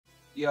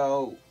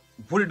Yo,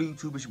 what it do,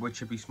 YouTube? It's your boy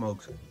Trippy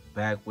Smokes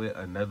back with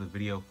another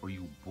video for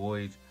you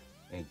boys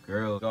and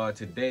girls. Y'all,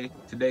 today,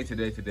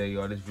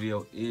 y'all, this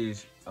video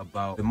is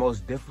about the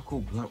most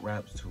difficult blunt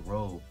wraps to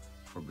roll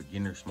for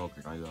beginner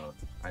smokers. Now, y'all,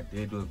 I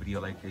did do a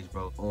video like this,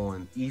 bro,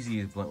 on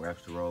easiest blunt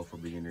wraps to roll for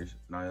beginners.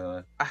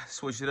 Now, I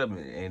switched it up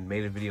and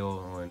made a video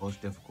on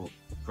most difficult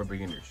for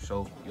beginners.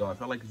 So, y'all, if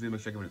y'all like this video, make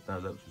sure to give it a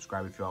thumbs up,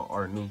 subscribe if y'all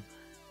are new.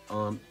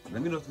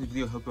 Let me know if this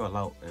video helped y'all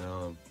out.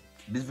 And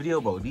this video,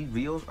 bro, these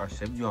videos are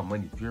saving you on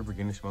money. If you're a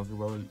beginner smoker,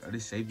 bro, I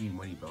just save you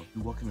money, bro.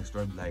 You walk in the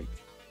store and be like,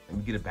 let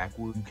me get a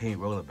backwood. You can't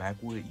roll a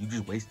backwood. You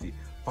just wasted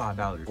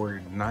 $5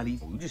 or not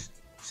even. You just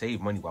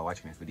save money while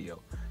watching this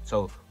video.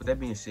 So with that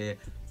being said,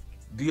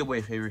 do your boy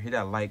a favor, hit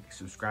that like,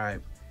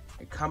 subscribe,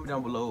 and comment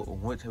down below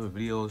on what type of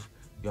videos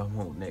y'all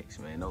want next,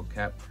 man. No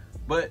cap.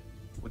 But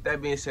with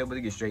that being said, we're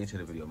gonna get straight into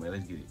the video, man.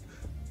 Let's get it.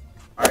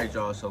 All right,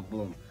 y'all. So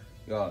boom,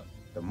 y'all.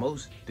 The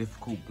most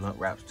difficult blunt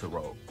wraps to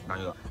roll. Now,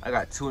 y'all, I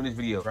got two in this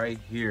video right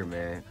here,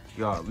 man.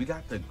 Y'all, we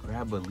got the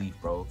grabber leaf,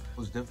 bro. It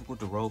was difficult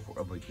to roll for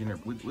a beginner.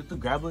 With the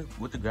grabber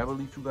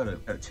leaf, you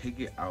gotta take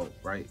it out,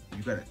 right?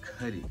 You gotta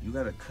cut it. You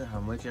gotta cut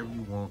how much ever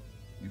you want,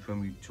 you feel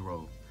me, to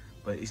roll.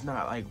 But it's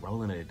not like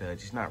rolling a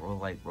Dutch. It's not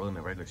like rolling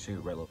a regular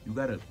cigarette. You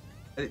gotta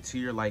cut it to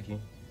your liking.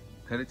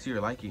 Cut it to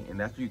your liking,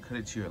 and after you cut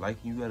it to your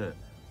liking, you gotta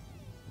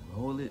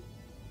roll it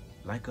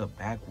like a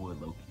backwood,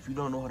 low. If you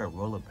don't know how to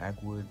roll a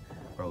backwood,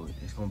 bro,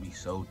 it's gonna be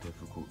so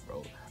difficult,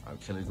 bro. I'm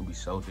telling you, it's gonna be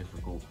so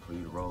difficult for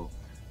you to roll.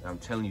 And I'm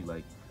telling you,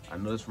 like, I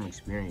know this from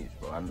experience,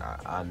 bro.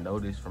 I know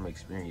this from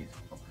experience.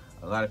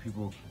 A lot of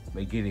people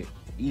may get it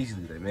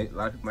easily. A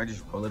lot of people might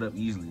just roll it up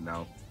easily.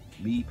 Now,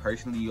 me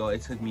personally, y'all,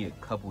 it took me a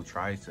couple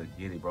tries to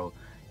get it, bro.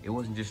 It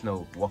wasn't just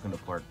no walk in the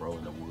park, bro,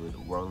 in the wood,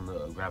 rolling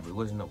the grabber. It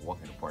wasn't no walk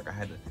in the park. I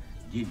had to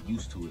get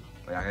used to it.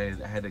 Like,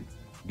 I had to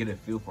get a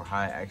feel for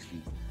how it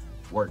actually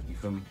work, you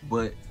feel me?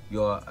 But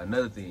y'all,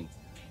 another thing,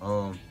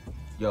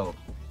 yo,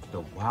 the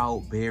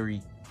wild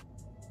berry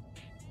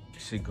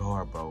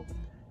cigar, bro.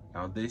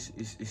 Now this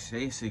is, it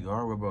says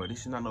cigar, bro. This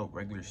is not no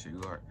regular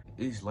cigar.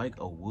 It's like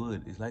a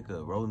wood. It's like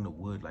a rolling the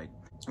wood. Like,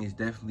 it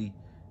definitely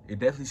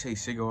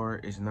says cigar.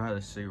 It's not a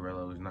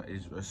cigarello.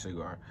 It's a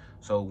cigar.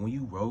 So when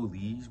you roll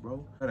these,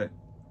 bro, you gotta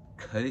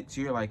cut it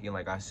to your liking.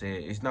 Like I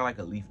said, it's not like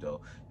a leaf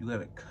though. You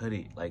gotta cut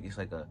it like it's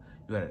like a,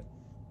 you gotta,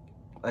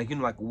 like, you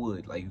know, like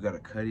wood. Like, you gotta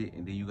cut it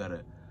and then you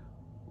gotta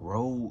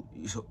roll.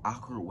 It's an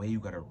awkward way you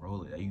gotta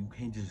roll it. Like, you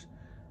can't just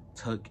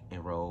tuck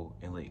and roll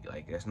and lick.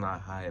 Like, that's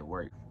not how it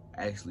works.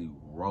 Actually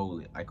roll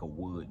it like a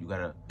wood. You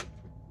gotta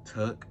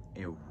tuck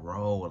and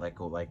roll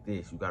like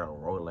this. You gotta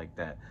roll it like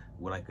that.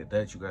 With like a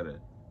Dutch, you gotta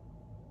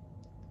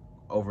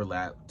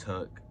overlap,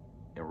 tuck,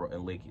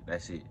 and lick it.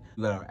 That's it.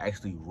 You gotta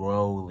actually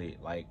roll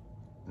it, like,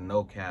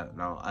 no cap.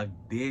 Now, I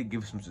did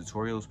give some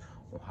tutorials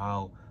on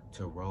how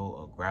to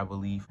roll a grabber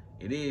leaf.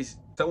 It is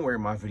somewhere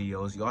in my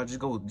videos. Y'all just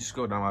go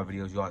down my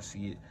videos. Y'all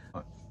see it.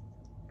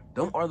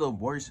 Them are the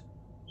worst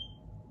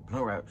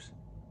blunt wraps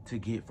to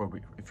get for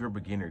if you're a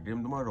beginner.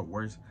 Them are the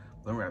worst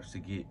blunt wraps to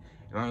get.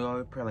 And I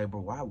y'all probably like, bro,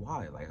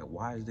 why? Like,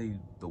 why is they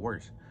the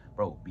worst,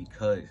 bro?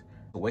 Because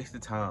it's a waste of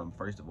time.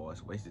 First of all,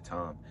 it's a waste of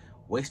time,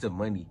 waste of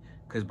money.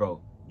 Cause,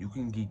 bro, you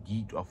can get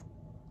geeked off.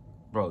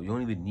 Bro, you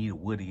don't even need a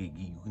wood to get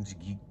geeked. You can just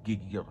get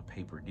geeked off a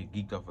paper. Get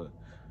geeked off a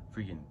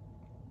freaking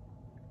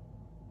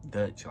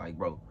Dutch, like,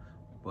 bro.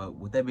 But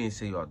with that being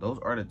said, y'all, those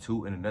are the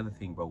two. And another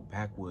thing, bro,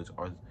 backwoods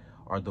are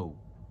the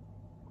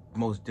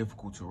most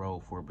difficult to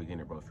roll for a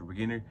beginner, bro. If you're a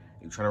beginner and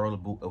you're trying to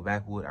roll a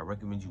backwood, I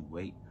recommend you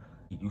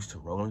get used to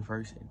rolling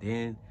first and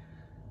then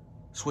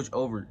switch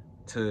over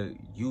to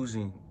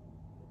using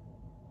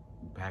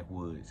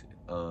backwoods,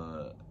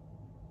 the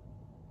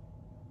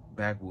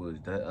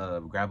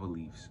grabber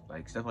leaves,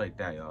 like stuff like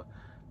that, y'all.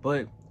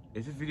 But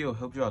if this video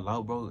helped y'all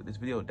out, bro, this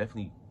video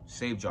definitely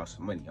saved y'all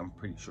some money. I'm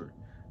pretty sure.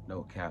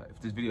 No cap.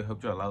 If this video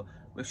helped y'all out,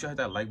 make sure to hit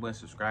that like button,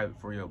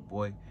 subscribe for your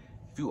boy.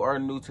 If you are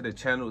new to the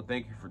channel,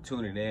 thank you for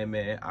tuning in,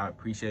 man. I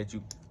appreciate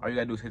you. All you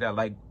gotta do is hit that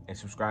like and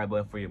subscribe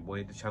button for your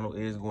boy. The channel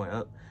is going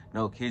up.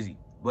 No kizzy.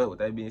 But with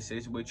that being said,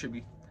 it's your boy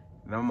Trippy,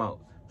 and I'm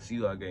out. See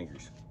you all,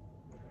 gangers.